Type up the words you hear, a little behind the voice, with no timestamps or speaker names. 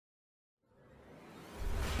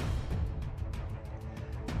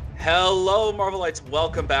Hello, Marvelites.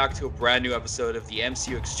 Welcome back to a brand new episode of the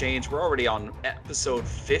MCU Exchange. We're already on episode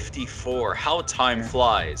 54. How time Yeah,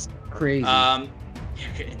 flies. crazy. Um,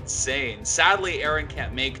 insane. Sadly, Aaron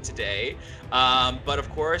can't make today. But of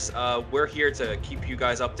course, we're here to keep you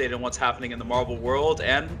guys updated on what's happening in the Marvel world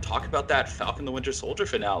and talk about that Falcon the Winter Soldier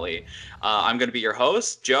finale. I'm going to be your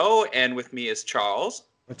host, Joe, and with me is Charles.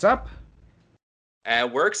 What's up?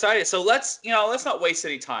 And we're excited. So let's not waste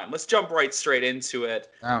any time. Let's jump right straight into it.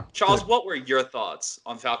 Oh, Charles, good. what were your thoughts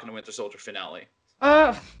on Falcon and Winter Soldier finale?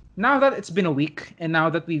 Uh, Now that it's been a week, and now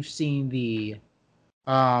that we've seen the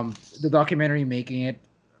documentary making it,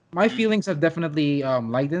 my Mm, feelings have definitely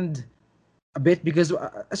lightened a bit because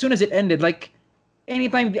as soon as it ended, like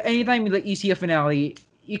anytime like you see a finale,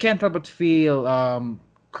 you can't help but feel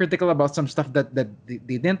critical about some stuff that they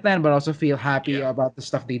didn't land, but also feel happy yeah. about the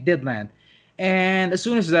stuff they did land. And as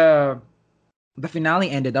soon as the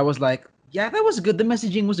finale ended, I was like, yeah, that was good. The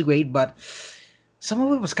messaging was great, but some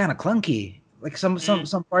of it was kind of clunky. Like Mm,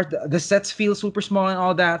 some part, the sets feel super small and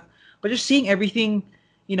all that. But just seeing everything,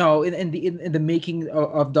 in the making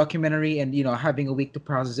of documentary and having a week to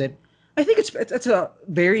process it, I think it's a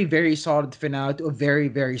very very solid finale to a very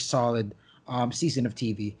very solid season of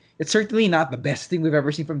TV. It's certainly not the best thing we've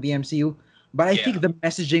ever seen from the MCU, but I think yeah. the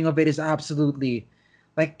messaging of it is absolutely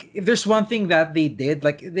like if there's one thing that they did,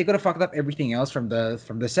 like they could have fucked up everything else from the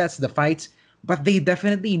sets, the fights, but they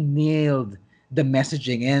definitely nailed the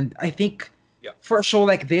messaging. And I think Yeah. for a show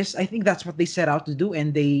like this, I think that's what they set out to do,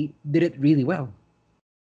 and they did it really well.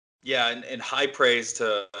 Yeah, and high praise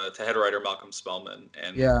to head writer Malcolm Spellman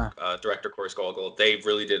and Yeah. director Corey Scogle. They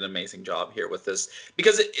really did an amazing job here with this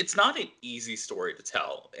because it's not an easy story to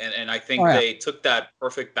tell, and I Oh think yeah. they took that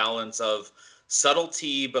perfect balance of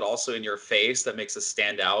subtlety, but also in your face that makes us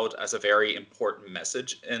stand out as a very important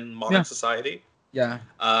message in modern Yeah. society. Yeah.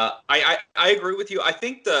 I agree with you. I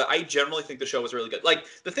generally think the show was really good. Like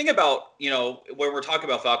the thing about when we're talking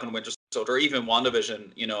about Falcon and Winter Soldier or even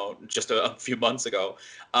WandaVision, just a few months ago,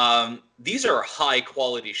 these are high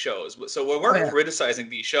quality shows. So when Oh we're yeah. criticizing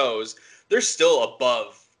these shows, they're still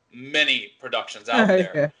above many productions out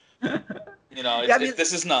there. Yeah. Yeah. I mean,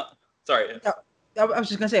 This is not sorry. yeah, I was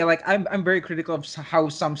just gonna say, like, I'm very critical of how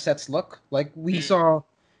some sets look. Like, we Mm, saw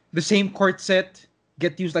the same court set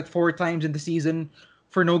get used like four times in the season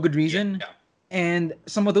for no good yeah, reason, and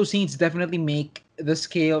some of those scenes definitely make the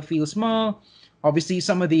scale feel small. Obviously,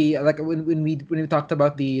 some of the like when we talked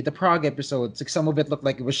about the Prague episodes, like some of it looked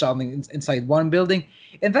like it was shot inside one building,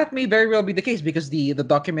 and that may very well be the case because the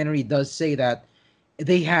documentary does say that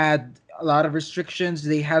they had a lot of restrictions.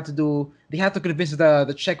 They had to convince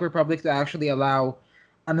the Czech Republic to actually allow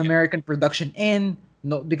an yeah, American production in.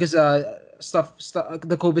 No, because the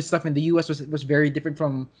COVID stuff in the US was very different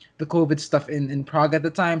from the COVID stuff in Prague at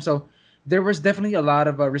the time. So there was definitely a lot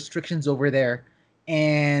of restrictions over there.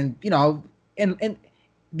 And and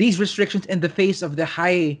these restrictions in the face of the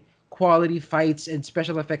high quality fights and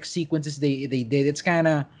special effects sequences they did, it's kind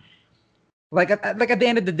of like at the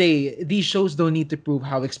end of the day, these shows don't need to prove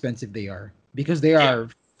how expensive they are because they yeah. are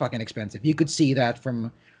fucking expensive. You could see that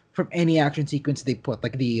from any action sequence they put,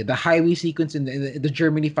 like the highway sequence in the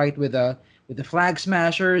Germany fight with the flag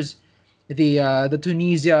smashers, the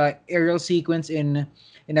Tunisia aerial sequence in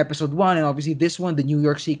episode one, and obviously this one, the New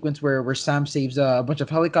York sequence where Sam saves a bunch of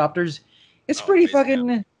helicopters. It's Oh, pretty amazing. Yeah.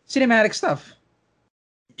 fucking cinematic stuff.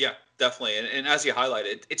 Yeah, definitely. And as you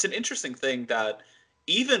highlighted, it's an interesting thing that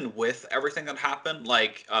even with everything that happened,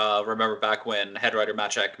 like remember back when head writer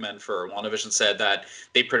Matt Jackman for WandaVision said that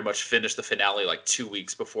they pretty much finished the finale like 2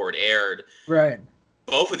 weeks before it aired. Right.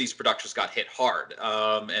 Both of these productions got hit hard,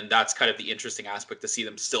 and that's kind of the interesting aspect to see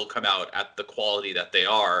them still come out at the quality that they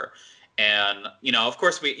are. And of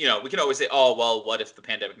course, we can always say, oh well, what if the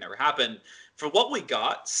pandemic never happened? For what we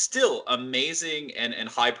got, still amazing and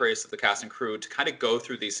high praise to the cast and crew to kind of go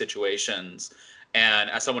through these situations. And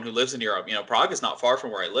as someone who lives in Europe, Prague is not far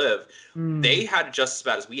from where I live. Mm. They had it just as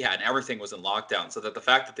bad as we had, and everything was in lockdown. So that the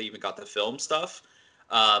fact that they even got the film stuff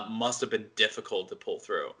must have been difficult to pull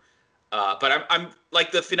through. But I'm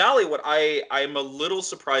like the finale. What I'm a little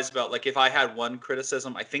surprised about. Like if I had one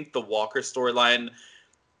criticism, I think the Walker storyline,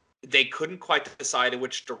 they couldn't quite decide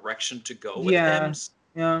which direction to go with him. Yeah.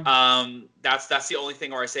 Yeah. That's the only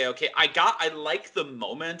thing where I say, okay, I like the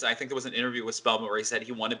moment. I think there was an interview with Spellman where he said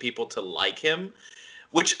he wanted people to like him,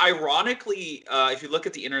 which ironically, if you look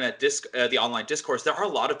at the the online discourse, there are a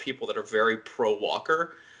lot of people that are very pro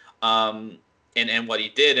Walker, and what he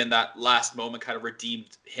did, and that last moment kind of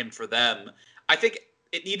redeemed him for them. I think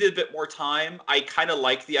it needed a bit more time. I kind of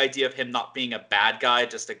like the idea of him not being a bad guy,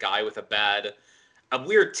 just a guy with a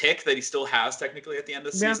weird tick that he still has technically at the end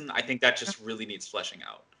of the Yeah. season. I think that just really needs fleshing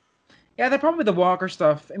out. Yeah, the problem with the Walker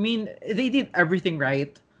stuff, I mean, they did everything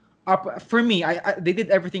right. Up for me, they did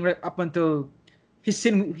everything right up until his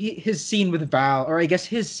scene with Val, or I guess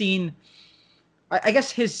his scene. I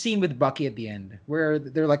guess his scene with Bucky at the end, where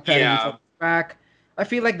they're like patting each Yeah, other back. I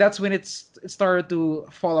feel like that's when it started to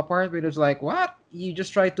fall apart. Where it was like, what? You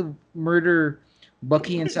just tried to murder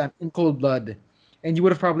Bucky and Sam in cold blood, and you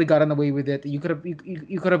would have probably gotten away with it. You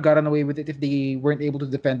could have gotten away with it if they weren't able to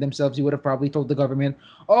defend themselves. You would have probably told the government,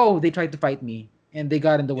 "Oh, they tried to fight me and they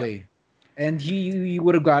got in the yep, way," and he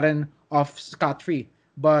would have gotten off scot free.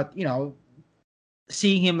 But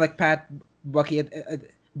seeing him like pat Bucky at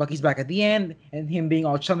Bucky's back at the end, and him being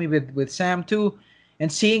all chummy with Sam too, and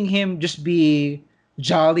seeing him just be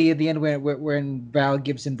jolly at the end when Val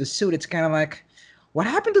gives him the suit, it's kind of like, what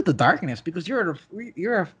happened to the darkness? Because you're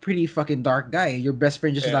a pretty fucking dark guy. Your best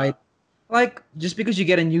friend just yeah. died. Like, just because you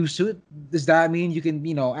get a new suit, does that mean you can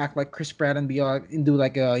act like Chris Pratt and be like and do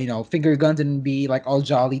like a finger guns and be like all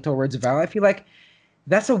jolly towards Val? I feel like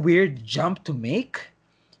that's a weird jump to make,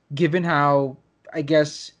 given how, I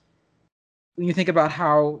guess, when you think about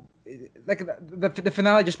how, like, the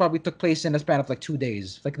finale just probably took place in a span of like 2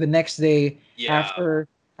 days. Like the next day Yeah.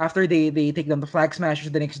 after they take down the Flag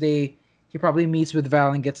Smashers, the next day he probably meets with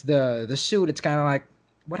Val and gets the suit. It's kind of like,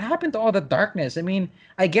 what happened to all the darkness? I mean,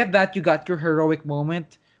 I get that you got your heroic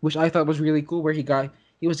moment, which I thought was really cool, where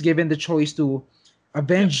he was given the choice to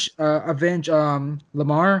Yep. avenge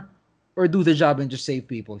Lamar, or do the job and just save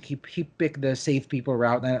people. He picked the save people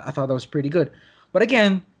route, and I thought that was pretty good. But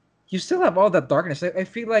again, you still have all that darkness. I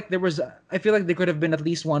feel like I feel like there could have been at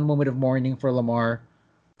least one moment of mourning for Lamar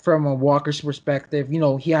from a Walker's perspective.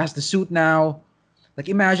 He has the suit now. Like,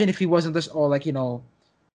 imagine if he wasn't just all like,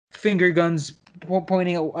 finger guns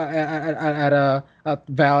pointing at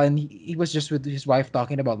Val, and he was just with his wife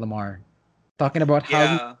talking about Lamar, talking about how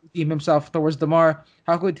he Yeah. redeemed himself towards Lamar,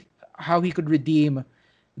 how he could redeem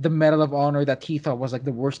the Medal of Honor that he thought was like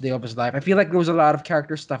the worst day of his life. I feel like there was a lot of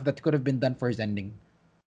character stuff that could have been done for his ending.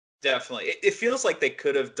 Definitely. It feels like they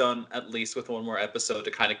could have done at least with one more episode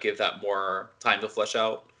to kind of give that more time to flesh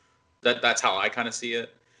out. That's how I kind of see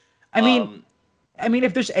it. I mean, Um,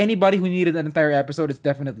 if there's anybody who needed an entire episode, it's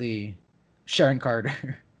definitely Sharon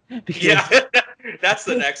Carter, yeah, because that's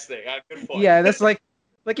the next thing. Good point. yeah, that's like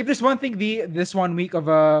if there's one thing this 1 week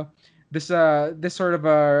of this sort of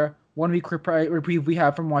a 1 week reprieve we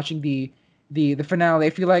have from watching the finale, I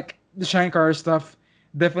feel like the Sharon Carter stuff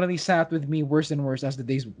definitely sat with me worse and worse as the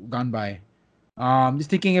days gone by. Just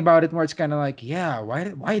thinking about it more, it's kind of like, yeah,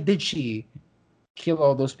 why did she kill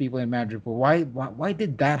all those people in Madripoor? Why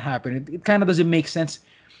did that happen? It kind of doesn't make sense.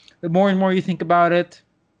 The more and more you think about it,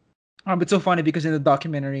 it's so funny because in the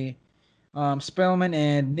documentary, Spellman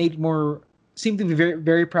and Nate Moore seem to be very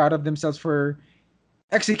very proud of themselves for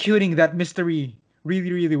executing that mystery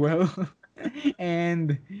really really well,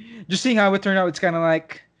 and just seeing how it turned out, it's kind of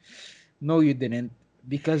like, no, you didn't,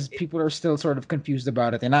 because people are still sort of confused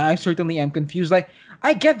about it, and I certainly am confused. Like,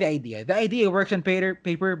 I get the idea. The idea works on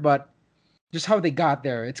paper, but just how they got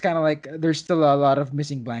there, it's kind of like there's still a lot of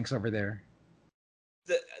missing blanks over there.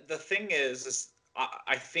 the the thing is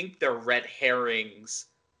I think their red herrings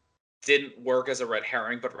didn't work as a red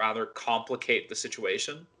herring, but rather complicate the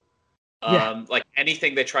situation. Yeah. Like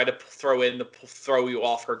anything they tried to throw in to throw you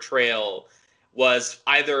off her trail was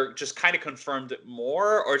either just kind of confirmed it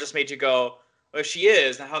more or just made you go, well, if she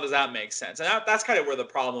is, then how does that make sense? And that's kind of where the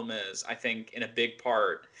problem is, I think, in a big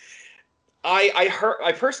part.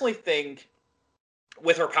 I personally think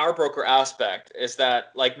with her power broker aspect is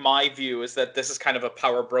that, like, my view is that this is kind of a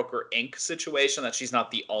power broker Inc. situation, that she's not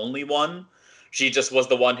the only one. She just was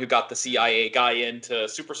the one who got the CIA guy into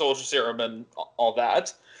super soldier serum and all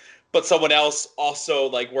that, but someone else also,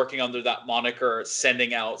 like, working under that moniker,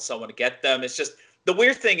 sending out someone to get them. It's just, the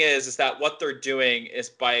weird thing is that what they're doing is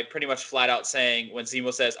by pretty much flat out saying, when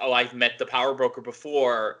Zemo says, "Oh, I've met the power broker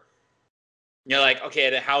before," you're like, okay,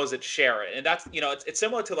 then how is it share it? And that's, it's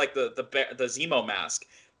similar to like the Zemo mask.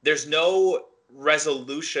 There's no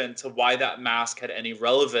resolution to why that mask had any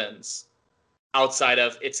relevance outside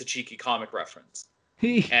of it's a cheeky comic reference.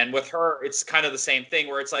 And with her, it's kind of the same thing,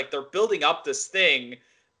 where it's like they're building up this thing,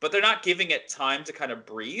 but they're not giving it time to kind of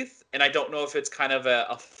breathe. And I don't know if it's kind of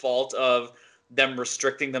a fault of them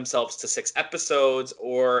restricting themselves to 6 episodes,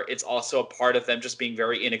 or it's also a part of them just being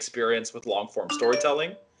very inexperienced with long form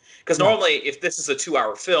storytelling. Because Yeah. normally, if this is a 2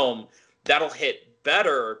 hour film, that'll hit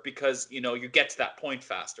better because you get to that point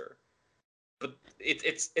faster. But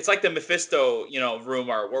it's like the Mephisto,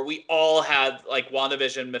 rumor, where we all had like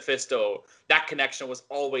WandaVision, Mephisto. That connection was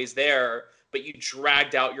always there, but you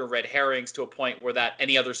dragged out your red herrings to a point where that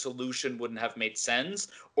any other solution wouldn't have made sense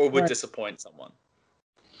or would Right. disappoint someone.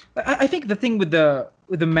 I think the thing with the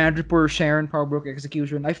Madripoor Sharon Powerbrook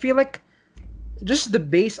execution, I feel like just the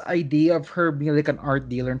base idea of her being like an art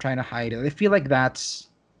dealer and trying to hide it.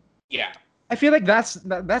 Yeah. I feel like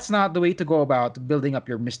that's not the way to go about building up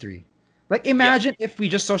your mystery. Like Yeah. imagine if we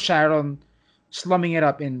just saw Sharon slumming it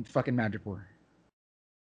up in fucking Madripoor,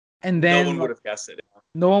 and No then one would like, have guessed it.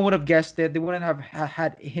 no one would have guessed it. They wouldn't have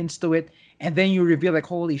had hints to it, and then you reveal like,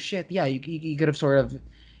 holy shit, yeah, you could have sort of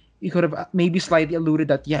you could have maybe slightly alluded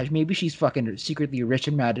that yeah, maybe she's fucking secretly rich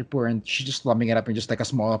in Madripoor and she's just slumming it up in just like a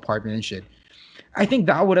small apartment and shit. I think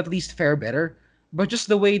that would at least fare better. But just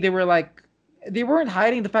the way they were like, they weren't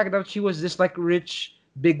hiding the fact that she was this like rich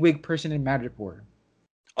bigwig person in Madripoor.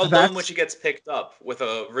 Alone when That's she gets picked up with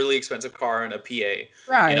a really expensive car and a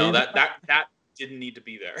PA. You know, right. that didn't need to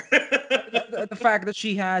be there. The fact that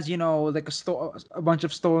she has, like a bunch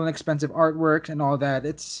of stolen expensive artworks and all that.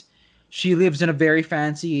 She lives in a very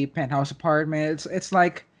fancy penthouse apartment. It's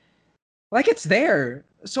like it's there.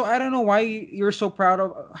 So I don't know why you're so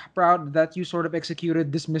proud that you sort of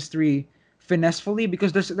executed this mystery finessefully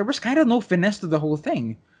because there was kind of no finesse to the whole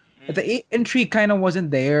thing. The Mm. intrigue kind of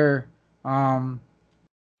wasn't there. Um,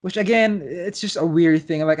 which again, it's just a weird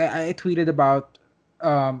thing. Like I tweeted about,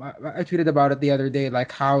 I tweeted about it the other day,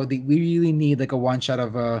 like how we really need like a one shot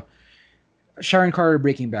of Sharon Carter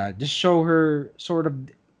Breaking Bad. Just show her sort of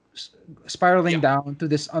spiraling Yeah. down to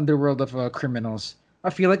this underworld of criminals. I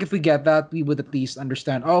feel like if we get that, we would at least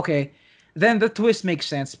understand. Oh, okay, then the twist makes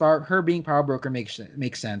sense. Her being power broker makes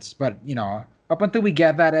sense. But up until we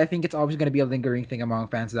get that, I think it's always going to be a lingering thing among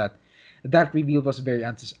fans that reveal was very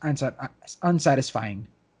unsatisfying.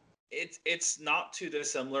 It's not too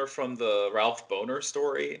dissimilar from the Ralph Boner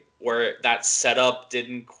story, where that setup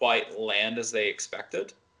didn't quite land as they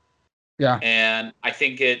expected. Yeah, And I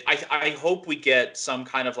think I hope we get some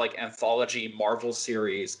kind of like anthology Marvel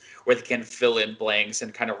series where they can fill in blanks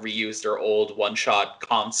and kind of reuse their old one shot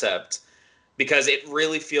concept, because it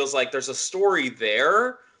really feels like there's a story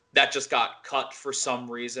there that just got cut for some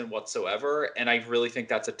reason whatsoever. And I really think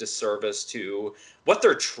that's a disservice to what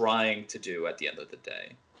they're trying to do at the end of the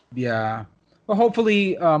day. yeah. Well,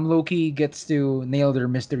 hopefully, Loki gets to nail their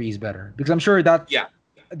mysteries better because I'm sure Yeah.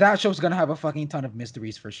 that show's gonna have a fucking ton of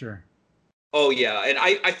mysteries for sure. Oh yeah, and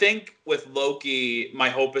I think with Loki, my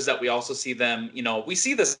hope is that we also see them. We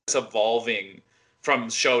see this evolving from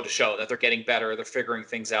show to show, that they're getting better, they're figuring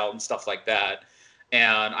things out and stuff like that.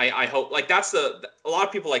 And I hope, like, that's a lot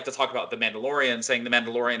of people like to talk about the Mandalorian, saying the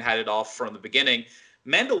Mandalorian had it off from the beginning.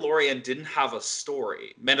 Mandalorian didn't have a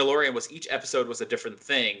story. Mandalorian was, each episode was a different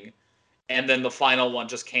thing, and then the final one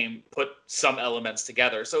just put some elements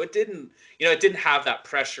together. So it didn't have that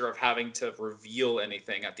pressure of having to reveal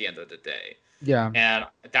anything at the end of the day. Yeah. And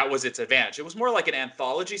that was its advantage. It was more like an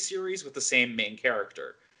anthology series with the same main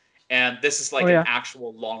character. And this is Oh like an yeah.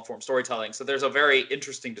 actual long form storytelling. So there's a very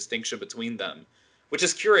interesting distinction between them, which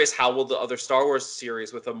is curious. How will the other Star Wars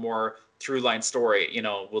series with a more through line story,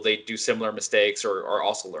 will they do similar mistakes, or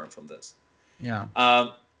also learn from this? Yeah.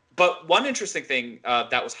 Um, but one interesting thing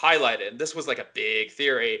that was highlighted, and this was like a big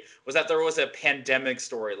theory, was that there was a pandemic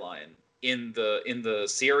storyline in the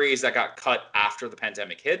series that got cut after the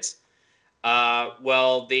pandemic hit.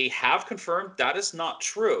 Well, they have confirmed that is not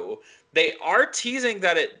true. They are teasing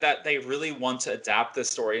that they really want to adapt this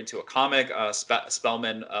story into a comic.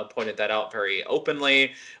 Spellman pointed that out very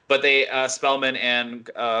openly, but Spellman and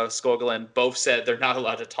Skoglund both said they're not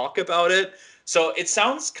allowed to talk about it. So it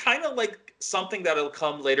sounds kind of like something that'll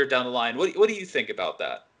come later down the line. What do you think about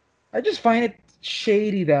that? I just find it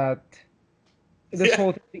shady that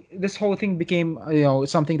Yeah, this whole thing became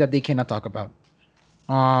something that they cannot talk about.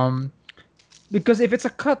 Um, because if it's a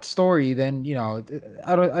cut story, then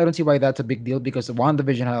I don't see why that's a big deal. Because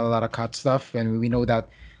WandaVision had a lot of cut stuff, and we know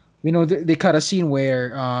they cut a scene where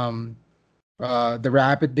the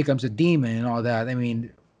rabbit becomes a demon and all that. I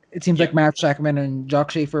mean, it seems yeah, like Matt Shackman and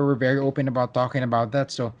Jock Schaefer were very open about talking about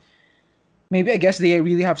that. So maybe I guess they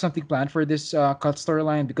really have something planned for this cut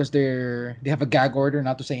storyline because they have a gag order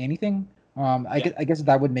not to say anything. yeah. I guess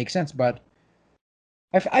that would make sense, but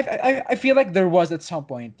I feel like there was at some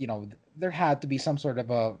point, there had to be some sort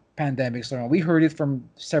of a pandemic storyline. We heard it from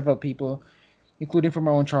several people, including from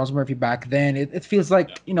our own Charles Murphy back then. It feels Yeah.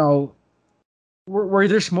 like where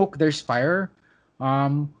there's smoke, there's fire.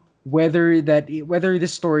 Um, whether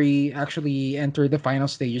this story actually entered the final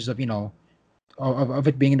stages of of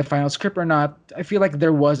it being in the final script or not. I feel like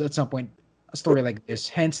there was at some point a story like this.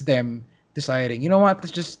 Hence them deciding, you know what,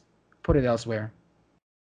 let's just put it elsewhere.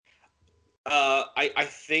 I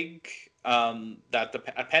think that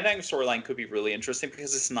a pandemic storyline could be really interesting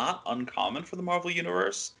because it's not uncommon for the Marvel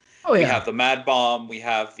universe. Oh We yeah, have the Mad Bomb, we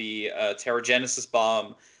have the Terra Genesis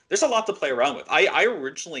bomb. there's a lot to play around with. I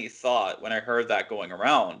originally thought when I heard that going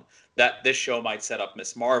around that this show might set up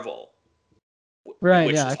Miss Marvel, Right.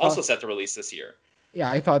 which Yeah. is also set to release this year.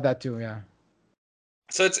 I thought that too. Yeah.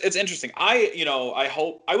 So it's interesting. I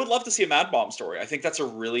hope I would love to see a Mad Bomb story. I think that's a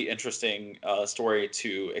really interesting story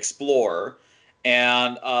to explore,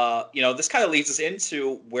 and this kind of leads us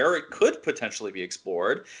into where it could potentially be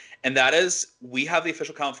explored, and that is we have the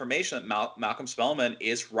official confirmation that Malcolm Spellman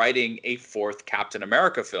is writing a fourth Captain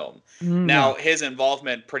America film. Yeah. Now his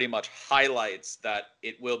involvement pretty much highlights that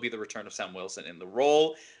it will be the return of Sam Wilson in the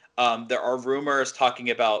role. There are rumors talking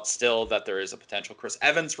about still that there is a potential Chris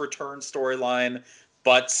Evans return storyline,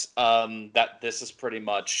 but that this is pretty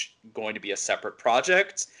much going to be a separate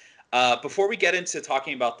project. Before we get into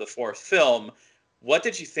talking about the fourth film, what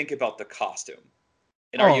did you think about the costume?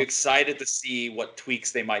 And are you Oh. excited to see what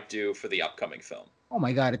tweaks they might do for the upcoming film? Oh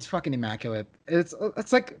my god, it's fucking immaculate. It's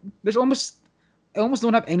like there's almost I almost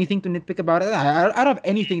don't have anything to nitpick about it. I don't have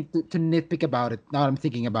anything to nitpick about it now that I'm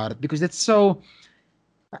thinking about it because it's so.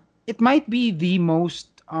 It might be the most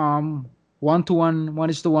one to one, one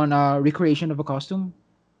is to one recreation of a costume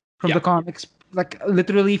from Yeah. the comics. Like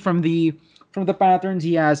literally from the patterns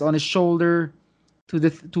he has on his shoulder to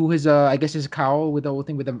his I guess his cowl with the whole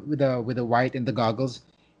thing with the white and the goggles.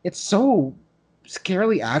 It's so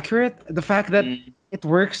scarily accurate. The fact that Mm, it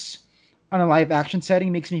works on a live action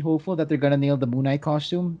setting makes me hopeful that they're gonna nail the Moon Knight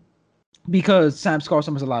costume because Sam's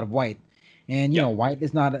costume has a lot of white, and yeah. white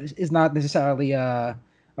is not necessarily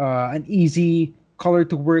an easy color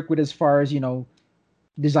to work with as far as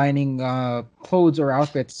designing clothes or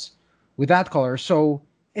outfits with that color. So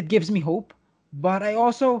it gives me hope, but I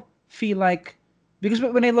also feel like because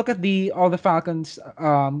when I look at the all the Falcons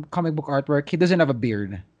comic book artwork, he doesn't have a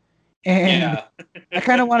beard, and Yeah. I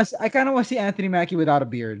kind of want to see Anthony Mackie without a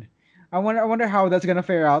beard. I wonder how that's gonna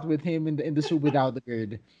fare out with him in the suit without the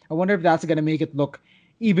beard. I wonder if that's gonna make it look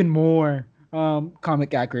even more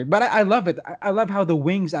comic accurate. But I love it. I love how the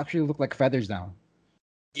wings actually look like feathers now.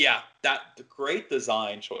 Yeah, that great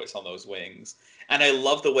design choice on those wings. And I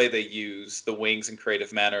love the way they use the wings in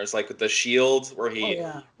creative manners, like with the shield where Oh he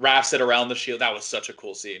yeah, wraps it around the shield. That was such a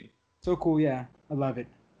cool scene. so cool. Yeah, I love it.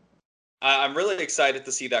 I'm really excited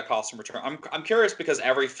to see that costume return. I'm curious because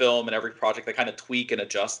every film and every project they kind of tweak and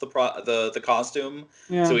adjust the costume,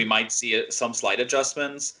 so Yeah. we might see some slight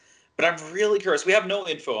adjustments. But I'm really curious. We have no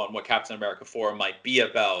info on what Captain America 4 might be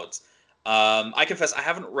about. I confess I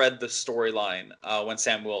haven't read the storyline when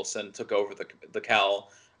Sam Wilson took over the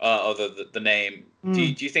Cal or the name.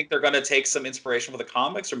 Mm. Do you think they're going to take some inspiration from the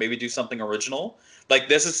comics or maybe do something original? Like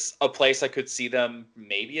this is a place I could see them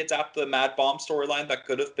maybe adapt the Mad Bomb storyline that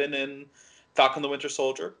could have been in Falcon the Winter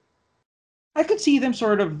Soldier. I could see them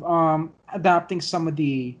sort of adapting some of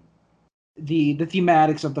the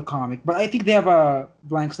thematics of the comic, but I think they have a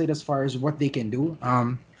blank slate as far as what they can do.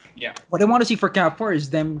 Yeah. What I want to see for Cap 4 is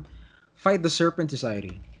them fight the Serpent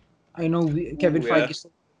Society. I know Kevin Ooh, yeah. Feige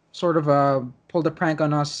sort of pulled a prank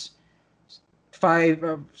on us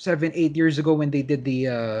 5, 7, 8 years ago when they did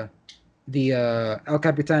the El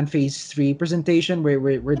Capitan Phase 3 presentation where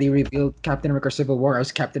they revealed Captain America Civil War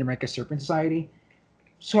as Captain America Serpent Society.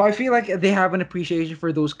 So I feel like they have an appreciation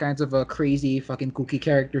for those kinds of crazy fucking kooky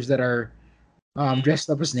characters that are dressed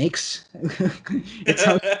up as snakes. It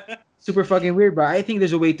sounds super fucking weird, but I think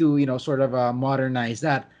there's a way to sort of modernize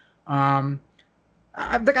that. Um,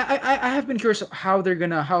 I have been curious how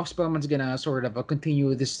Spellman's gonna sort of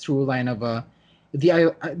continue this through line of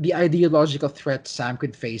the ideological threat Sam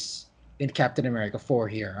could face in Captain America 4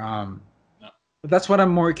 here. That's what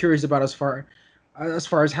I'm more curious about as far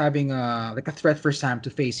as having like a threat for Sam to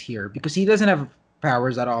face here because he doesn't have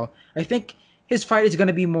powers at all. I think his fight is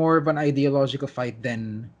gonna be more of an ideological fight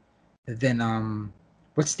than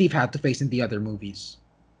what Steve had to face in the other movies.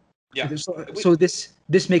 Yeah. We, So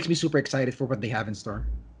this makes me super excited for what they have in store.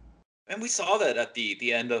 and we saw that at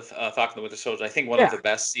the end of Falcon the Winter Soldier. I think one of Yeah, the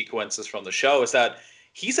best sequences from the show is that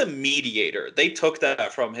he's a mediator. They took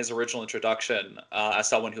that from his original introduction as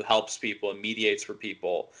someone who helps people and mediates for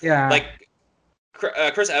people. yeah. Like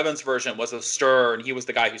Chris Evans' version was a stern. He was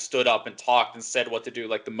the guy who stood up and talked and said what to do,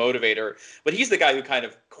 like the motivator. But he's the guy who kind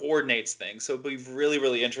of coordinates things. So it'll be really,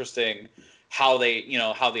 really interesting how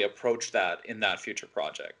they approach that in that future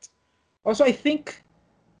project. Also, I think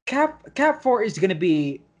Cap 4 is gonna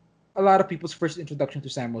be a lot of people's first introduction to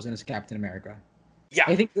Sam Wilson as Captain America. Yeah,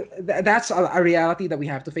 I think that's a reality that we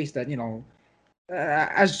have to face. That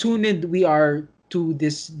as soon as we are to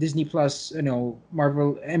this Disney Plus,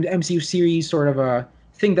 Marvel MCU series sort of a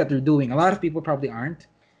thing that they're doing, a lot of people probably aren't.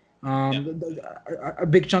 yeah, A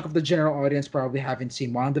big chunk of the general audience probably haven't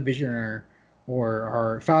seen WandaVision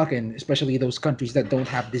or Falcon, especially those countries that don't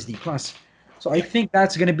have Disney Plus. So I think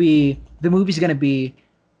that's gonna be the movie's gonna be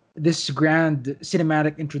this grand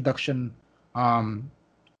cinematic introduction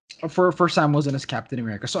for Sam Wilson as Captain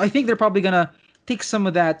America. So I think they're probably gonna take some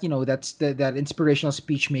of that, that inspirational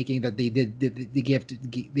speech making that they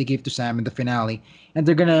gave to Sam in the finale, and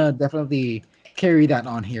they're gonna definitely carry that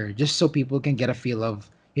on here, just so people can get a feel of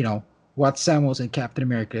what Sam Wilson Captain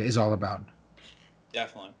America is all about.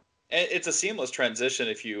 Definitely. It's a seamless transition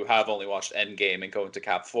if you have only watched Endgame and go into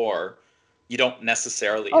Cap 4. You don't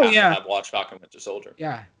necessarily Oh have to yeah, have watched Falcon Winter Soldier.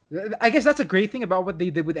 yeah. I guess that's a great thing about what they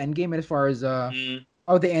did with Endgame as far as Mm,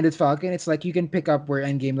 how they ended Falcon. It's like you can pick up where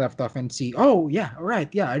Endgame left off and see. Oh yeah, all right,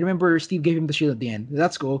 yeah. I remember Steve gave him the shield at the end.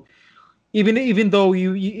 That's cool. Even though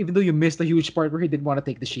you missed a huge part where he didn't want to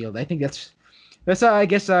take the shield. I think that's I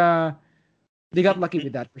guess they got lucky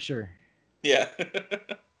with that for sure. yeah.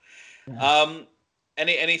 Yeah. um,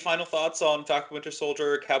 any final thoughts on Falcon Winter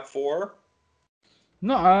Soldier Cap 4?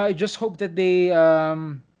 No, I just hope that they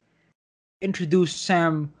introduce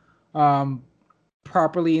Sam um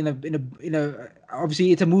properly in a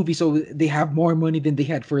obviously it's a movie, so they have more money than they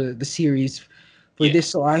had for the series for Yeah. this.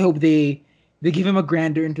 So I hope they give him a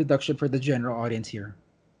grander introduction for the general audience here.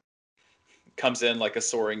 Comes in like a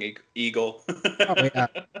soaring eagle. Oh yeah,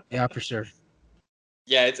 yeah for sure.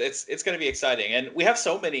 Yeah, it's going to be exciting, and we have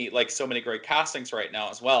so many great castings right now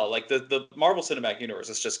as well. Like the Marvel Cinematic Universe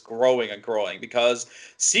is just growing and growing because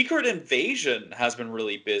Secret Invasion has been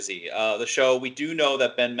really busy. The show, we do know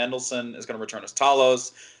that Ben Mendelsohn is going to return as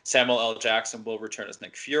Talos, Samuel L. Jackson will return as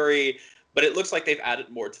Nick Fury, but it looks like they've added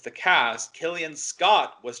more to the cast. Killian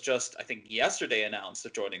Scott was just, I think, yesterday announced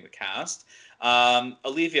of joining the cast.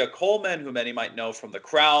 Olivia Colman, who many might know from The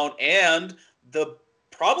Crown, and the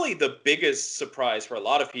probably the biggest surprise for a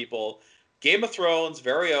lot of people, Game of Thrones'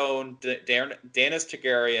 very own Daenerys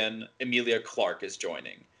Targaryen, Emilia Clarke is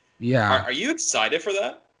joining. Yeah, Are you excited for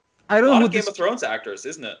that? I A don't know lot who of Game this. of Thrones actors,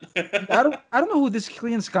 isn't I it? don't. I don't know who this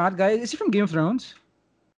Killian Scott guy is. Is he from Game of Thrones?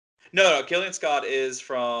 No, Killian Scott is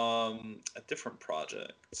from a different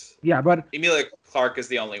project. Yeah, but Emilia Clarke is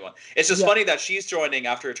the only one. It's just yeah, funny that she's joining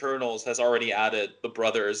after Eternals has already added the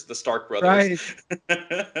brothers, the Stark brothers.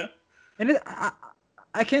 right. And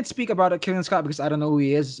I can't speak about Killian Scott because I don't know who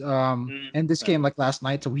he is. And this Yeah. came like last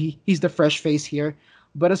night, so he's the fresh face here.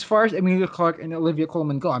 But as far as Emilia Clarke and Olivia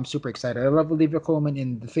Colman go, I'm super excited. I love Olivia Colman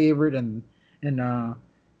in The Favorite and uh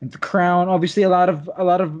and The Crown. Obviously, a lot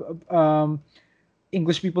of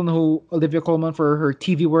English people know Olivia Colman for her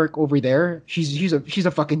TV work over there. She's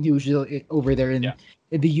a fucking huge deal over there Yeah.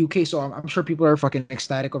 in the UK. So I'm sure people are fucking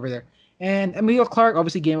ecstatic over there. And Emilia Clarke,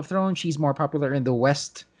 obviously Game of Thrones, she's more popular in the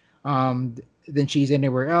West um, than she's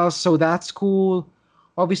anywhere else. So that's cool.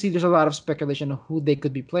 Obviously, there's a lot of speculation of who they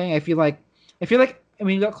could be playing. I feel like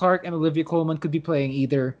Emilia Clarke and Olivia Colman could be playing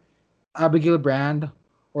either Abigail Brand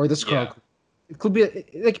or the Yeah. Skrull. It could be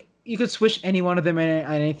like you could switch any one of them, and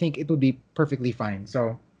I think it would be perfectly fine.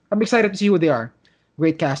 So I'm excited to see who they are.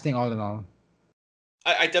 Great casting, all in all.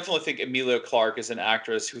 I definitely think Emilia Clarke is an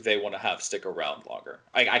actress who they want to have stick around longer.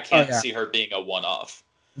 I Oh can't yeah, see her being a one-off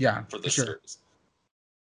yeah, for for this sure. series.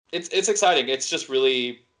 It's exciting. It's just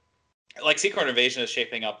really like Secret Invasion is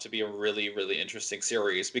shaping up to be a really really interesting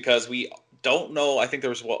series because we don't know. I think there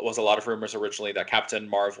was a lot of rumors originally that Captain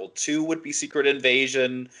Marvel 2 would be Secret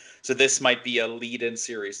Invasion, so this might be a lead-in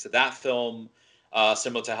series to that film,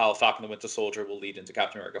 similar to how Falcon the Winter Soldier will lead into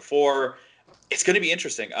Captain America 4. It's going to be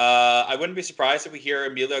interesting. I wouldn't be surprised if we hear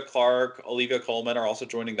Emilia Clarke, Olivia Colman are also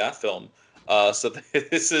joining that film. So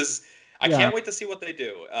this is, I Yeah, can't wait to see what they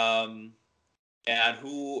do. And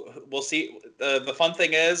who we'll see. The fun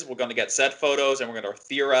thing is, we're going to get set photos and we're going to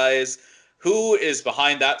theorize who is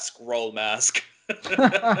behind that scroll mask.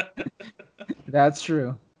 that's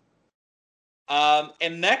true.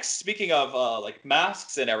 And next, speaking of like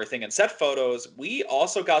masks and everything and set photos, we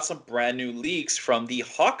also got some brand new leaks from the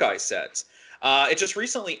Hawkeye set. It just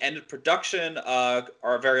recently ended production.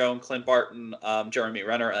 Our very own Clint Barton, Jeremy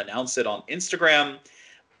Renner announced it on Instagram,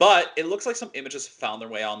 but it looks like some images found their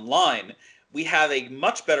way online. We have a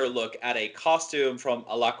much better look at a costume from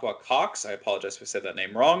Alaqua Cox. I apologize if I said that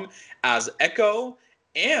name wrong. As Echo,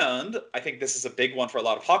 and I think this is a big one for a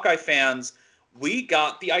lot of Hawkeye fans. We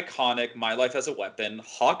got the iconic My Life as a Weapon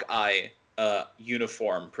Hawkeye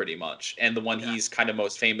uniform, pretty much, and the one Yeah. he's kind of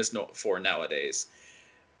most famous for nowadays.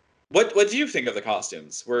 What do you think of the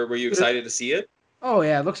costumes? Were you Dude, excited to see it? oh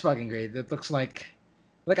yeah, it looks fucking great. It looks like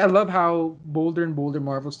I love how bolder and bolder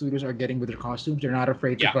Marvel Studios are getting with their costumes. They're not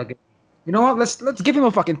afraid to Yeah, fucking. You know what? Let's give him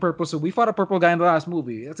a fucking purple suit. We fought a purple guy in the last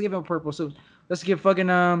movie. Let's give him a purple suit. Let's give fucking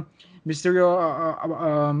Mysterio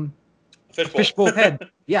a fishbowl. fishbowl head.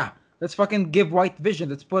 Yeah, Let's fucking give White vision.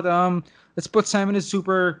 Let's put Sam in his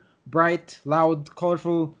super bright, loud,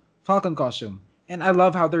 colorful Falcon costume. And I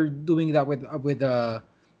love how they're doing that with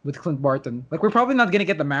Clint Barton. Like we're probably not gonna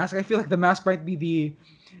get the mask. I feel like the mask might be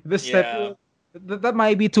the step Yeah. that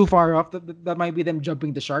might be too far off. That might be them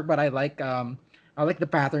jumping the shark. But I like the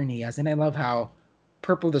pattern he has, and I love how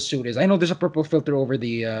purple the suit is. I know there's a purple filter over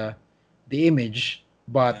the image,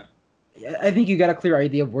 but Yeah. I think you got a clear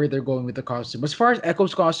idea of where they're going with the costume. As far as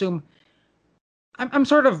Echo's costume, I'm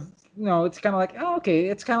sort of it's kind of like oh, okay,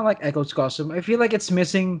 it's kind of like Echo's costume. I feel like it's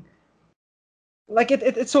missing like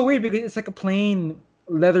it's so weird because it's like a plain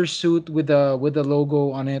leather suit with the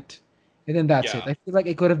logo on it, and then that's it. Yeah. I feel like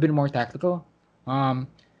it could have been more tactical. Um,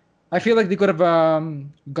 I feel like they could have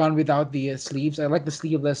gone without the sleeves. I like the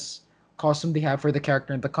sleeveless costume they have for the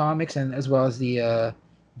character in the comics, and as well as the I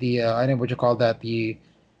don't know what you call that the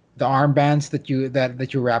armbands that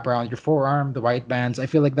you wrap around your forearm, the white bands. I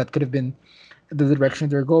feel like that could have been the direction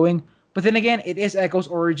they're going. But then again, it is Echo's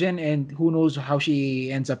origin, and who knows how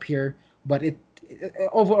she ends up here. But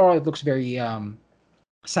overall, it looks very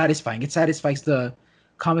satisfying. It satisfies the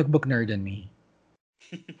comic book nerd in me.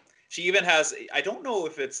 She even has, I don't know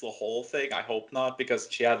if it's the whole thing. I hope not, because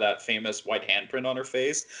she had that famous white handprint on her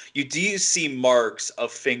face. You do see marks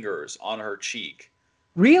of fingers on her cheek.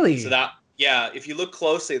 So Really? that, yeah, if you look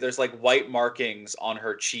closely, there's like white markings on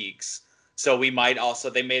her cheeks. So we might also,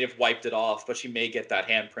 they may have wiped it off, but she may get that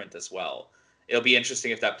handprint as well. It'll be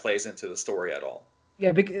interesting if that plays into the story at all.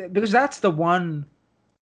 Yeah, because that's the one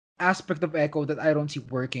aspect of Echo that I don't see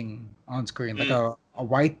working on screen, like Mm, a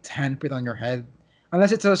white handprint on your head,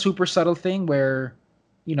 unless it's a super subtle thing where,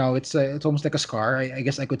 it's almost like a scar. I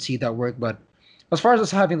guess I could see that work, but as far as us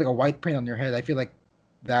having like a white print on your head, I feel like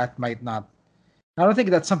that might not. I don't think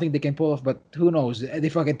that's something they can pull off, but who knows? They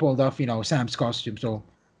fucking pulled off, Sam's costume, so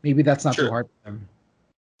maybe that's not too sure. hard for them.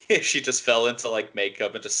 She just fell into like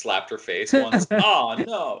makeup and just slapped her face once. Oh,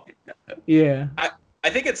 no. Yeah. I I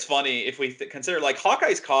think it's funny if we consider like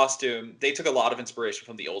Hawkeye's costume. They took a lot of inspiration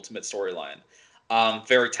from the Ultimate storyline.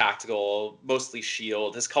 Very tactical, mostly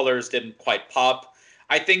shield. His colors didn't quite pop.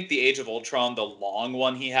 I think the Age of Ultron, the long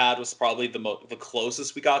one he had, was probably the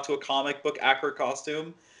closest we got to a comic book accurate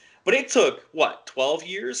costume. But it took what 12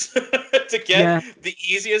 years to get Yeah, the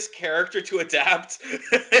easiest character to adapt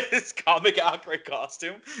his comic accurate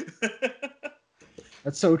costume.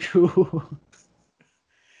 that's so true.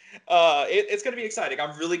 It's going to be exciting.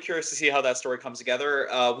 I'm really curious to see how that story comes together.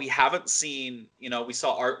 We haven't seen, we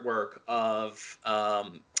saw artwork of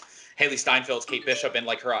Haley Steinfeld's Kate Bishop in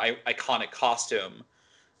like her iconic costume.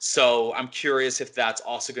 So I'm curious if that's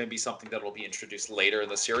also going to be something that will be introduced later in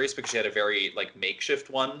the series because she had a very like makeshift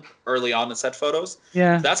one early on in set photos.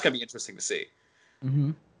 Yeah. So that's going to be interesting to see.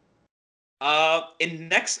 Hmm. In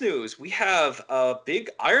next news, we have Big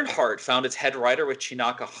Ironheart found its head writer with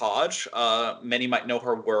Chinaka Hodge. Many might know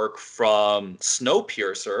her work from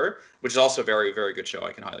Snowpiercer, which is also a very, very good show.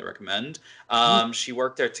 I can highly recommend. She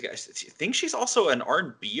worked there together. I think she's also an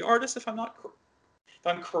R&B artist, if I'm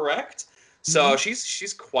correct. Hmm. So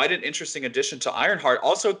she's quite an interesting addition to Ironheart.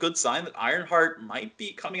 Also, a good sign that Ironheart might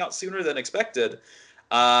be coming out sooner than expected,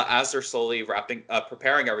 as they're slowly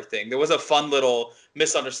preparing everything. There was a fun little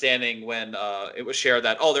misunderstanding when it was shared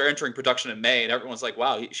that they're entering production in May, and everyone's like,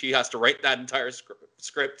 "Wow, she has to write that entire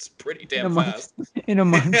script pretty In damn a month. fast." In a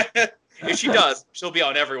month. If she does, she'll be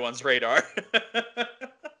on everyone's radar.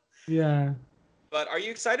 Yeah. But are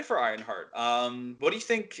you excited for Ironheart? What do you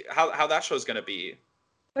think? How that show's going to be?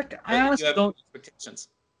 Like I What you honestly have don't. expectations?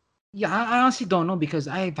 Yeah, I honestly don't know because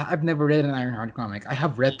I've never read an Ironheart comic. I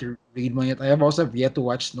have read to read one yet. I have also yet to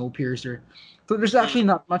watch Snowpiercer. So there's actually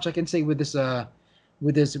Mm, not much I can say with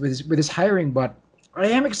this hiring, but I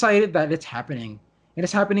am excited that it's happening. And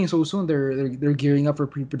it's happening so soon. They're gearing up for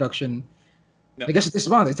pre-production. no. I guess it's this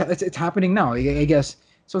month. It's happening now. I guess.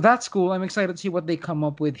 So that's cool. I'm excited to see what they come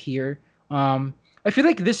up with here. I feel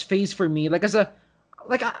like this phase for me, like as a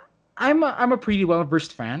like I'm a pretty well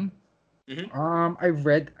versed fan. Hmm. I've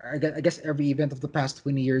read I guess every event of the past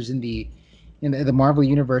 20 years in the Marvel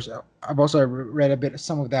universe. I've also read a bit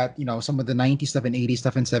some of that, some of the 90s stuff and 80s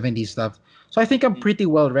stuff and 70s stuff. So I think I'm pretty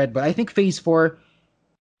well read, but I think Phase 4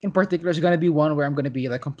 in particular is going to be one where I'm going to be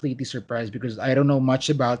like completely surprised because I don't know much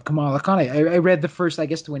about Kamala Khan. I read the first I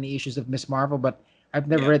guess 20 issues of Miss Marvel, but I've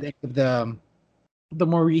never Yeah. read any of the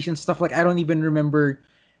more recent stuff. Like I don't even remember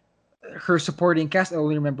her supporting cast. I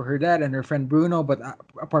only remember her dad and her friend Bruno, but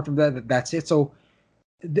apart from that, that's it. So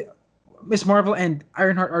the, Miss Marvel and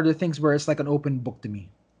Ironheart are the things where it's like an open book to me.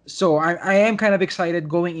 So I am kind of excited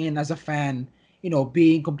going in as a fan,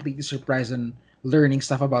 being completely surprised on learning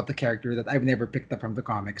stuff about the character that I've never picked up from the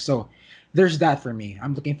comics. So there's that for me.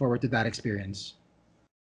 I'm looking forward to that experience.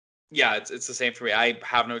 Yeah, it's the same for me. I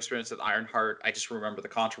have no experience with Ironheart. I just remember the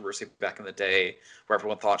controversy back in the day where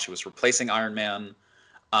everyone thought she was replacing Iron Man.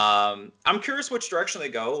 I'm curious which direction they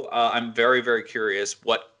go. I'm very, very curious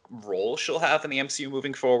what role she'll have in the MCU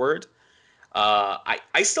moving forward. I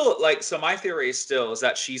still like, so my theory still is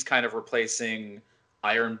that she's kind of replacing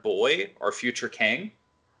Iron Boy or Future King,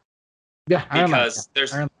 Yeah, Iron Man. Yeah, because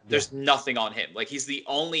there's Iron Man. Yeah. there's nothing on him. Like, he's the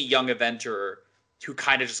only young Avenger who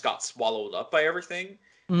kind of just got swallowed up by everything.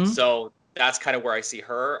 Mm-hmm. So that's kind of where I see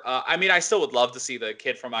her. I mean, I still would love to see the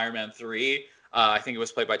kid from Iron Man 3. I think it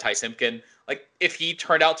was played by Ty Simpkin. Like, if he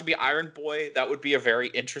turned out to be Iron Boy, that would be a very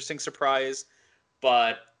interesting surprise.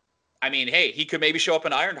 But I mean, hey, he could maybe show up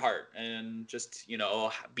in Ironheart and just,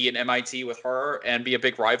 be an MIT with her and be a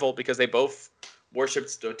big rival because they both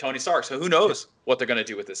worshipped Tony Stark. So who knows what they're going to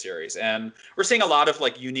do with this series? And we're seeing a lot of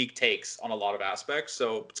like unique takes on a lot of aspects,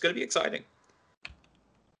 so it's going to be exciting.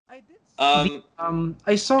 I did see the Um,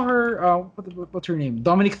 I saw her what's her name?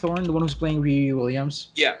 Dominic Thorne, the one who's playing Riri Williams.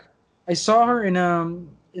 yeah, I saw her in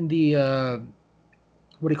the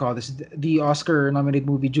what do you call this? The Oscar nominated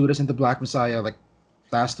movie Judas and the Black Messiah, like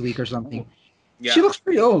last week or something. She yeah. looks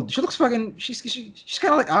pretty old. She looks fucking. She's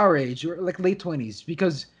kind of like our age, or like late 20s.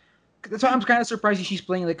 Because that's why I'm kind of surprised that she's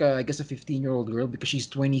playing like I guess a 15-year-old girl because she's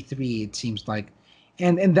 23. It seems like,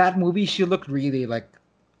 and in that movie she looked really like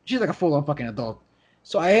she's like a full-on fucking adult.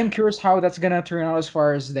 So I am curious how that's gonna turn out as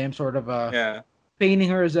far as them sort of Yeah. painting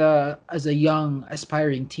her as a young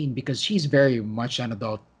aspiring teen because she's very much an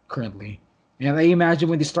adult currently. And I imagine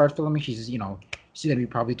when they start filming, she's gonna be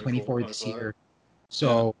probably 24 this year. Yeah.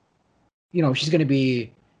 So she's gonna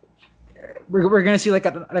be. We're gonna see like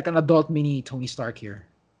an adult mini Tony Stark here.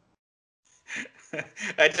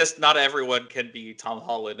 I just, not everyone can be Tom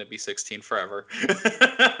Holland and be 16 forever.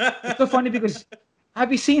 It's so funny because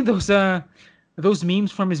have you seen those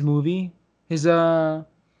memes from his movie? His No,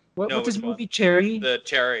 what's his which one? movie Cherry? The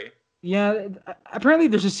Cherry. Yeah, apparently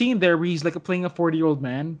there's a scene there where he's like playing a 40-year-old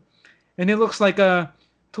man, and it looks like a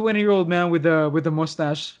 20-year-old man with a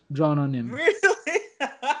mustache drawn on him. Really?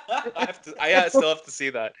 It, I it still have to see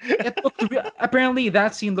that. apparently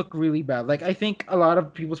that scene looked really bad. Like I think a lot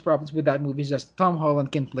of people's problems with that movie is just Tom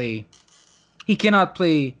Holland can play. He cannot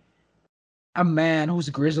play a man who's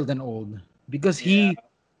grizzled and old because Yeah.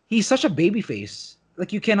 he's such a baby face.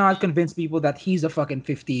 Like you cannot convince people that he's a fucking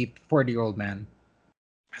 50, 40-year-old man.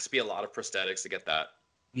 Has to be a lot of prosthetics to get that.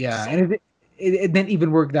 Yeah, So. and it didn't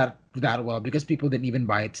even work that well because people didn't even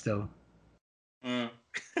buy it still. Mm.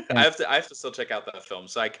 Yeah. I have to still check out that film,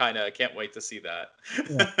 so I kind of can't wait to see Yeah.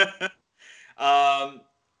 that. um,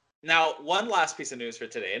 Now, one last piece of news for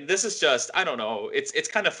today, and this is just, I don't know, it's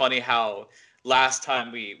kind of funny how last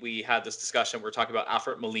time we had this discussion, we're talking about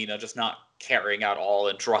Alfred Molina just not caring at all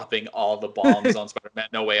and dropping all the bombs on Spider-Man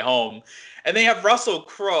No Way Home. And they have Russell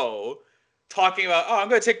Crowe talking about, oh, I'm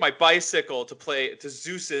going to take my bicycle to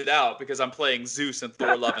Zeus it out because I'm playing Zeus in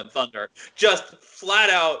Thor Love and Thunder. Just flat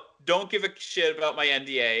out, don't give a shit about my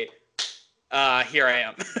NDA. Here I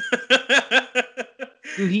am.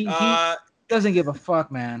 Dude, he uh, doesn't give a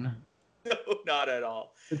fuck, man. no, not at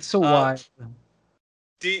all. It's so Um, wild.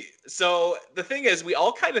 so the thing is, we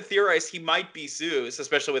all kind of theorized he might be Zeus,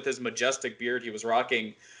 especially with his majestic beard he was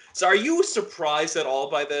rocking. So are you surprised at all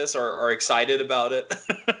by this or excited about it?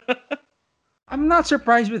 I'm not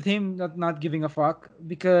surprised with him not giving a fuck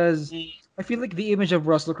because I feel like the image of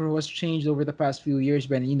Russell Crowe has changed over the past few years.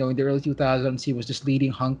 When in the early 2000s he was just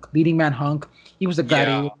leading man hunk. He was a Yeah.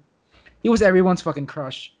 gladiator. He was everyone's fucking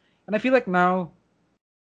crush. And I feel like now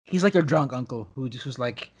he's like your drunk uncle who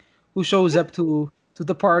shows up to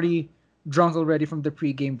the party drunk already from the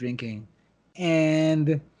pre-game drinking,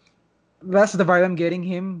 and that's the vibe I'm getting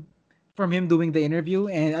him from him doing the interview,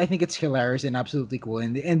 and I think it's hilarious and absolutely cool.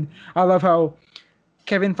 And I love how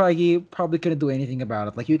Kevin Feige probably couldn't do anything about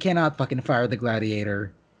it. Like you cannot fucking fire the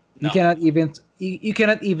gladiator. No. You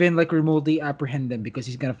cannot even like remotely apprehend him because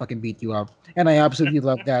he's gonna fucking beat you up. And I absolutely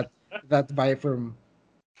love that vibe from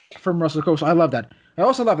Russell Crowe. So I love that. I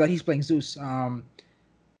also love that he's playing Zeus.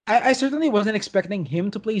 I certainly wasn't expecting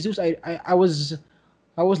him to play Zeus. I was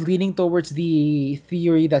leaning towards the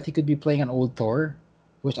theory that he could be playing an old Thor,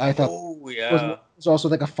 which I thought Oh was yeah. was also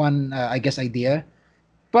like a fun, I guess, idea.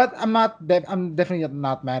 But I'm definitely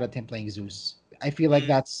not mad at him playing Zeus. I feel like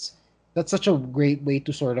Mm, that's such a great way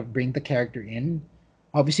to sort of bring the character in.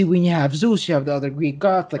 Obviously, when you have Zeus, you have the other Greek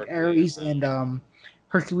gods like Hercules. Ares and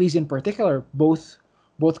Hercules in particular, both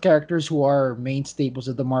characters who are main staples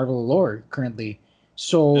of the Marvel lore currently.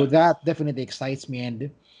 So Yeah. that definitely excites me. And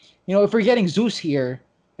if we're getting Zeus here,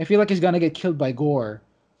 I feel like he's gonna get killed by Gore.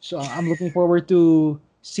 So I'm looking forward to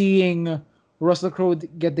seeing Russell Crowe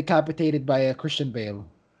get decapitated by a Christian Bale.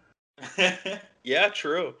 Yeah,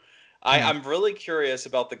 true. Yeah. I'm really curious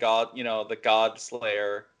about the God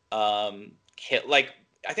Slayer. Like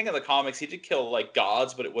I think in the comics he did kill like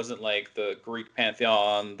gods, but it wasn't like the Greek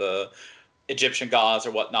pantheon, the Egyptian gods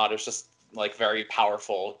or whatnot. It was just like very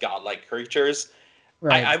powerful godlike creatures.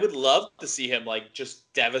 Right. I would love to see him like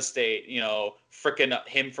just devastate, freaking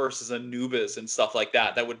him versus Anubis and stuff like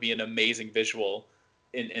that. That would be an amazing visual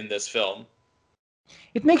in this film.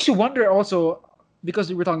 It makes you wonder also because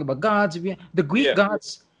we were talking about gods. The Greek Yeah.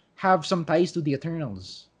 gods have some ties to the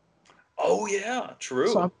Eternals. Oh yeah, So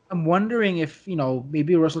true. I'm wondering if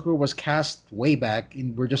maybe Russell Crowe was cast way back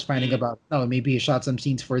and we're just finding Mm. about no maybe he shot some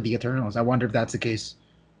scenes for the Eternals. I wonder if that's the case.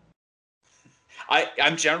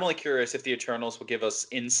 I'm generally curious if the Eternals will give us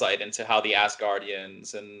insight into how the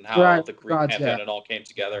Asgardians and how Right, the Greek gods, yeah, pantheon and all came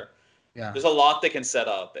together. yeah. There's a lot they can set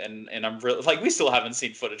up, and I'm really like we still haven't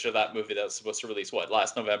seen footage of that movie that was supposed to release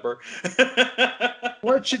last November.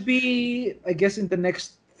 Or it should be, I guess, in the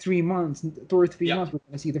next 3 months, 2 or 3 months, Yep, we're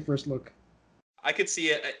gonna see the first look. I could see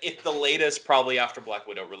it if the latest probably after Black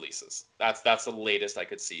Widow releases. That's the latest I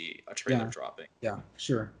could see a trailer Yeah, dropping. yeah,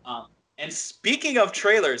 sure. Um, and speaking of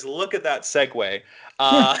trailers, look at that segue.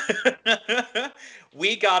 Uh,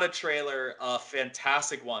 we got a trailer, a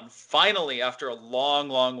fantastic one. Finally, after a long,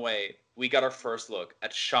 long wait, we got our first look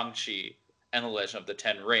at Shang-Chi and the Legend of the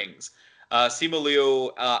Ten Rings. Simu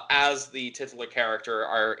Liu as the titular character,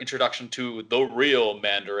 our introduction to the real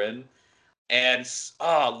Mandarin, and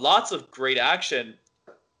lots of great action.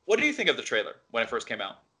 What do you think of the trailer when it first came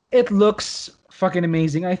out? It looks fucking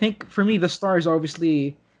amazing. I think for me, the star is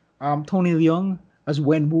obviously Tony Leung as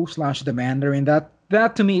Wenwu slash the Mandarin.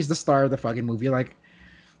 That to me is the star of the fucking movie. Like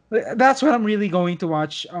that's what I'm really going to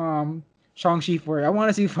watch. Shang-Chi for. I want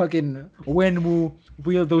to see fucking Wenwu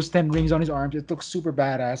wield those 10 rings on his arms. It looks super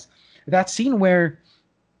badass. That scene where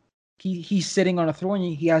he's sitting on a throne.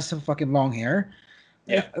 He has some fucking long hair.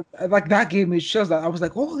 Yeah. Like that gave me chills. That I was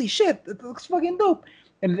like, holy shit, it looks fucking dope.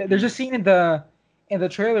 And there's a Mm. scene in the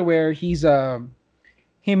trailer where he's him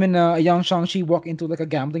and a young Shang-Chi walk into like a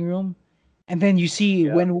gambling room, and then you see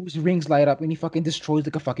Yeah. when Wu's rings light up and he fucking destroys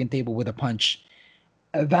like a fucking table with a punch.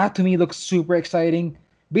 That to me looks super exciting.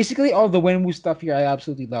 Basically, all the Wenwu stuff here I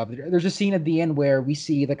absolutely love. There's a scene at the end where we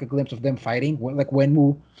see like a glimpse of them fighting. Like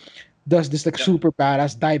Wenwu does this like Yep. super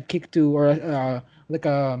badass dive kick to or like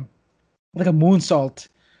a like a moonsault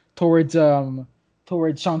towards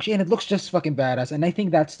towards Shang-Chi, and it looks just fucking badass. And I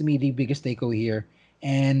think that's to me the biggest takeaway here.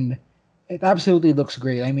 And it absolutely looks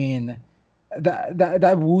great. I mean, that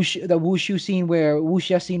wushu scene where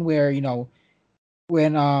wuxia scene where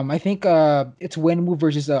when I think it's Wenwu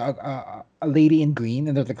versus a lady in green,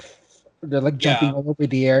 and they're like jumping Yeah. all over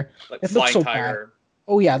the air. Like It looks Flying so bad. Tiger.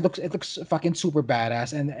 Oh yeah, it looks fucking super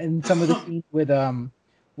badass. And some of the scenes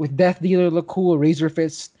with Death Dealer look cool. Razor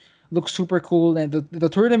Fist looks super cool, and the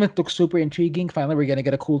tournament looks super intriguing. Finally, we're gonna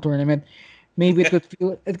get a cool tournament. Maybe it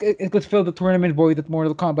could fill the tournament void that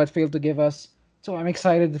Mortal Kombat failed to give us. So I'm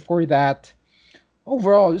excited for that.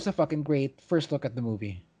 Overall, just a fucking great first look at the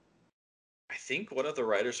movie. I think one of the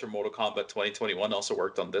writers for Mortal Kombat 2021 also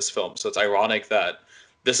worked on this film, so it's ironic that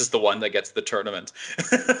this is the one that gets the tournament.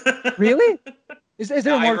 Really? Is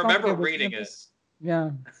there I more Kombat remember game working reading on it. this?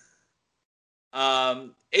 Yeah.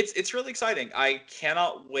 It's really exciting. I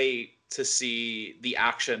cannot wait to see the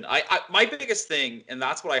action. My biggest thing, and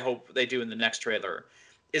that's what I hope they do in the next trailer,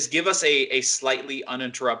 is give us a slightly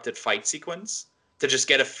uninterrupted fight sequence to just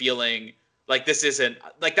get a feeling like this isn't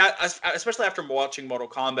like that. Especially after watching Mortal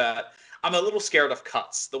Kombat, I'm a little scared of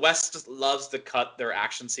cuts. The West just loves to cut their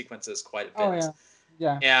action sequences quite a Oh bit,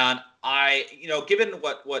 yeah. Yeah. and given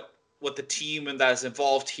what the team and that is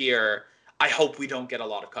involved here, I hope we don't get a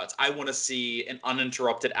lot of cuts. I want to see an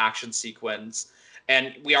uninterrupted action sequence,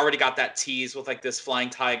 and we already got that tease with like this flying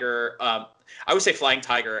tiger. I would say flying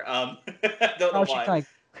tiger. Don't know Crouching why. Tiger.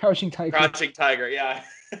 Crouching Tiger. Crouching tiger. Yeah.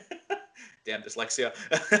 Damn dyslexia.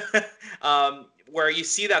 Where you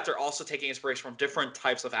see that they're also taking inspiration from different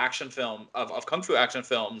types of action film of kung fu action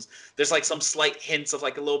films. There's like some slight hints of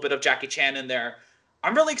like a little bit of Jackie Chan in there.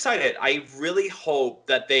 I'm really excited. I really hope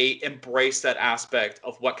that they embrace that aspect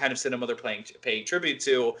of what kind of cinema they're paying tribute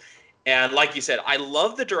to. And like you said, I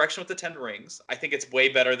love the direction with the Ten Rings. I think it's way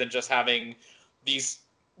better than just having these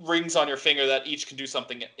rings on your finger that each can do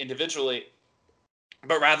something individually,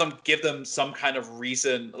 but rather give them some kind of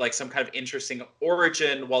reason, like some kind of interesting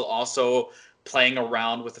origin, while also playing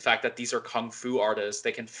around with the fact that these are kung fu artists.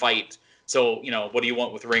 They can fight. So what do you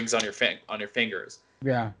want with rings on your fingers?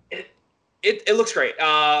 Yeah. It looks great.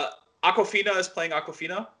 Aquafina is playing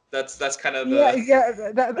Aquafina. That's kind of Yeah,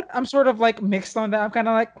 the yeah. I'm sort of like mixed on that. I'm kind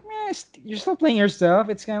of like, you're still playing yourself.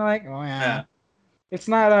 It's kind of like, oh yeah, yeah. it's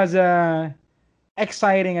not as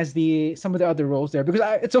exciting as the some of the other roles there because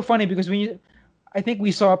it's so funny because I think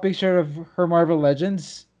we saw a picture of her Marvel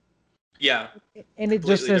Legends, Yeah, and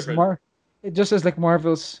completely different. it just says like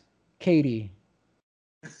Marvel's Katie.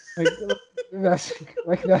 Like that's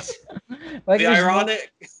that's like The there's no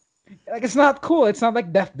ironic, like it's not cool. It's not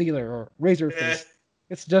like Death Dealer or Razor eh, Fist.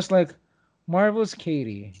 It's just like Marvel's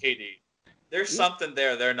Katie. Katie. There's Yeah, something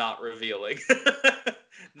there they're not revealing.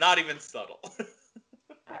 Not even subtle.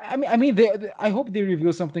 I hope they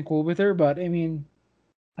reveal something cool with her, but I mean,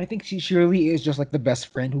 I think she surely is just like the best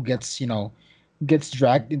friend who gets gets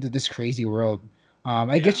dragged into this crazy world. Yeah.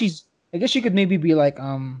 I guess she could maybe be like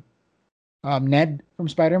Ned from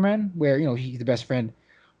Spider-Man, where he's the best friend.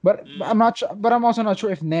 But Mm, I'm not sure. But I'm also not sure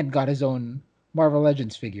if Ned got his own Marvel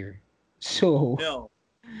Legends figure. So no.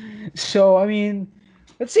 so I mean,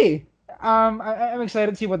 let's see. I'm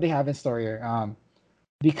excited to see what they have in store here. Yeah.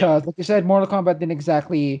 Because like you said, Mortal Kombat didn't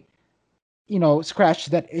exactly scratch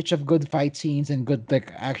that itch of good fight scenes and good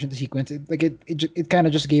like action sequence. It kind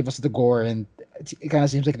of just gave us the gore, and it kind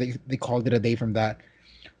of seems like they called it a day from that.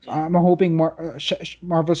 So Mm. I'm hoping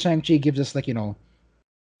Marvel Shang-Chi gives us like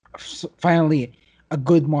finally a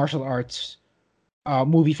good martial arts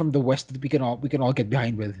movie from the West that we can all get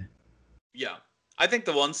behind with. Yeah. I think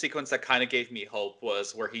the one sequence that kind of gave me hope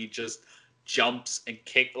was where he just jumps and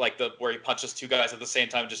kick like the where he punches two guys at the same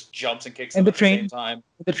time, just jumps and kicks And them at the same time.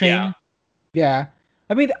 the Yeah. train, yeah.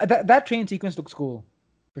 I mean that train sequence looks cool,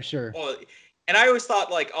 for sure. Well, and I always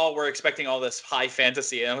thought like, oh, we're expecting all this high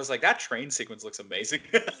fantasy, and I was like, that train sequence looks amazing.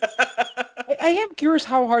 I am curious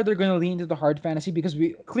how hard they're going to lean into the hard fantasy because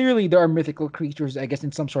we clearly there are mythical creatures, I guess,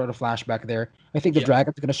 in some sort of flashback there. I think the Yeah.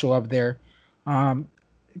 dragon's going to show up there.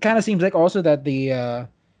 It kind of seems like also that the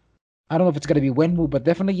I don't know if it's going to be Wenwu, but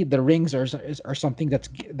definitely the rings are something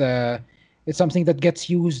it's something that gets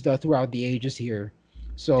used throughout the ages here. Yep.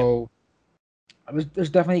 So there's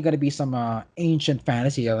definitely going to be some ancient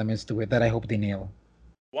fantasy elements to it that I hope they nail.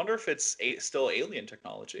 Wonder if it's still alien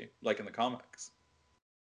technology, like in the comics.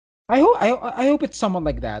 I hope it's someone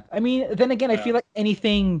like that. I mean, then again, I Yeah. feel like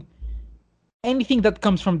anything that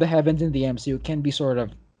comes from the heavens in the MCU can be sort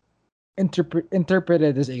of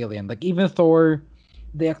interpreted as alien. Like even Thor,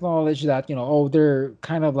 they acknowledge that oh they're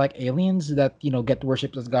kind of like aliens that get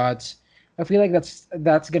worshipped as gods. I feel like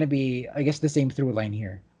that's gonna be I guess the same through line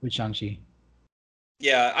here with Shang-Chi.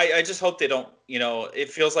 Yeah, I just hope they don't. It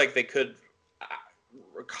feels like they could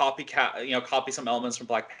copycat, copy some elements from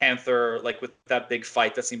Black Panther, like with that big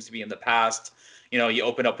fight that seems to be in the past. You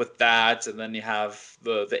open up with that, and then you have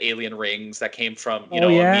the alien rings that came from, Oh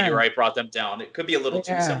a yeah, meteorite brought them down. It could be a little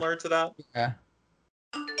too yeah, similar to that, yeah.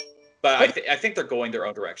 but Like I think they're going their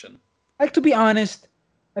own direction. like to be honest,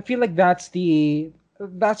 I feel like that's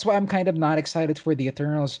why I'm kind of not excited for the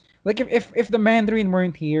Eternals. Like if the Mandarin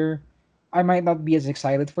weren't here, I might not be as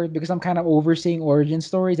excited for it because I'm kind of overseeing origin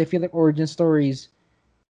stories. I feel like origin stories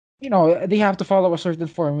they have to follow a certain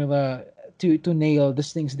formula to nail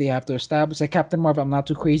these things they have to establish. Like Captain Marvel, I'm not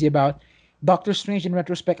too crazy about. Doctor Strange, in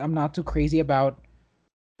retrospect, I'm not too crazy about.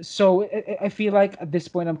 So I feel like at this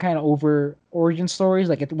point, I'm kind of over origin stories.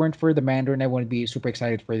 Like, if it weren't for the Mandarin, I wouldn't be super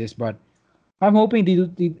excited for this. But I'm hoping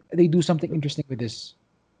they do something interesting with this.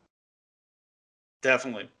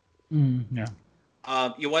 Definitely. Yeah.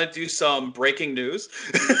 You want to do some breaking news?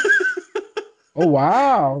 Oh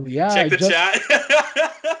wow! Yeah, Check the chat.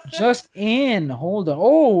 just in. Hold on.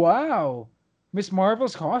 Oh wow! Miss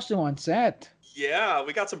Marvel's costume on set. Yeah,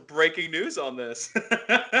 we got some breaking news on this.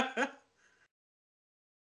 Oh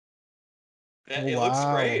It looks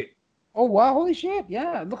wow! great. Oh wow! Holy shit!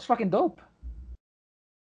 Yeah, it looks fucking dope.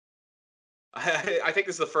 I think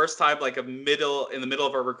this is the first time, like in the middle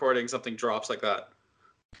of our recording, something drops like that.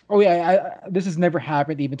 Oh yeah, this has never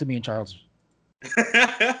happened even to me and Charles.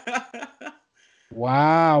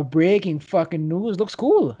 Wow, breaking fucking news. Looks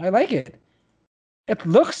cool. I like it. It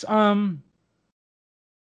looks it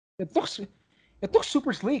looks it looks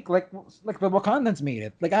super sleek, like the Wakandans made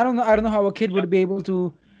it. Like I don't know how a kid Yep. would be able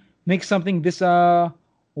to make something this well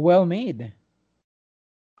made.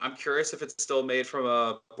 I'm curious if it's still made from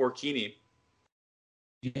a Burkini,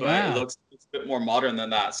 but Yeah. it's a bit more modern than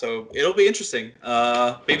that. So it'll be interesting.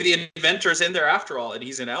 Maybe the inventor's in there after all, and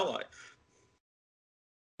he's an ally.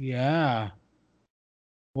 Yeah.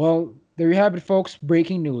 Well, there you have it, folks.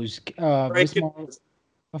 Breaking news. Miss Breaking Marvel. news.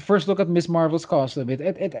 A first look at Miss Marvel's costume.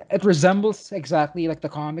 It resembles exactly like the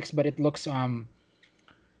comics, but it kind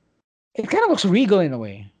of looks regal in a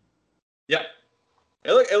way. Yeah,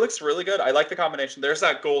 it looks really good. I like the combination. There's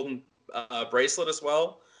that golden bracelet as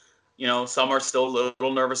well. You know, some are still a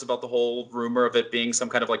little nervous about the whole rumor of it being some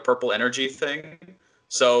kind of like purple energy thing.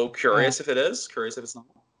 So curious if it is, curious if it's not.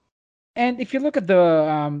 And if you look at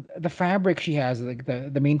the fabric she has, like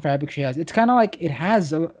the main fabric she has, it's kind of like it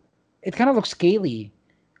kind of looks scaly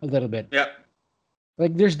a little bit. Yeah,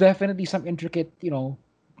 Like there's definitely some intricate,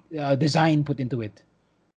 design put into it.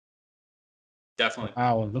 definitely.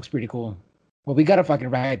 Wow, it looks pretty cool. Well, we gotta fucking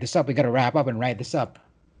write this up. We gotta wrap up and write this up.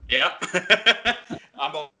 Yeah,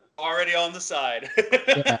 I'm already on the side.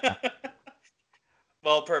 Yeah.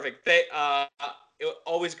 Well, perfect. It was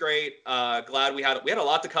always great. Glad we had a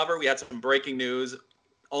lot to cover. We had some breaking news.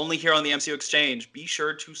 Only here on the MCU Exchange. Be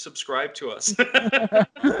sure to subscribe to us.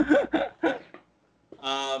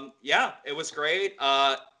 Yeah, it was great.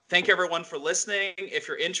 Thank everyone for listening. If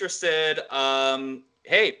you're interested,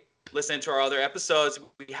 hey, listen to our other episodes.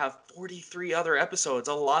 We have 43 other episodes,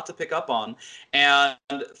 a lot to pick up on. And,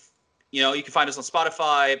 you can find us on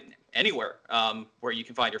Spotify, anywhere where you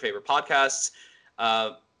can find your favorite podcasts.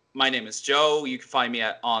 My name is Joe. You can find me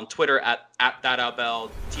on Twitter at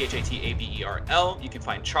thatabel, THATABERL. You can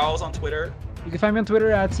find Charles on Twitter. You can find me on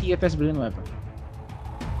Twitter at CFS Villanueva.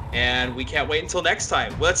 And we can't wait until next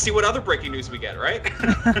time. Let's see what other breaking news we get, right?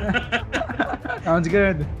 Sounds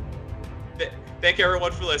good. Thank you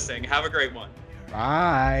everyone for listening. Have a great one.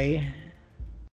 Bye.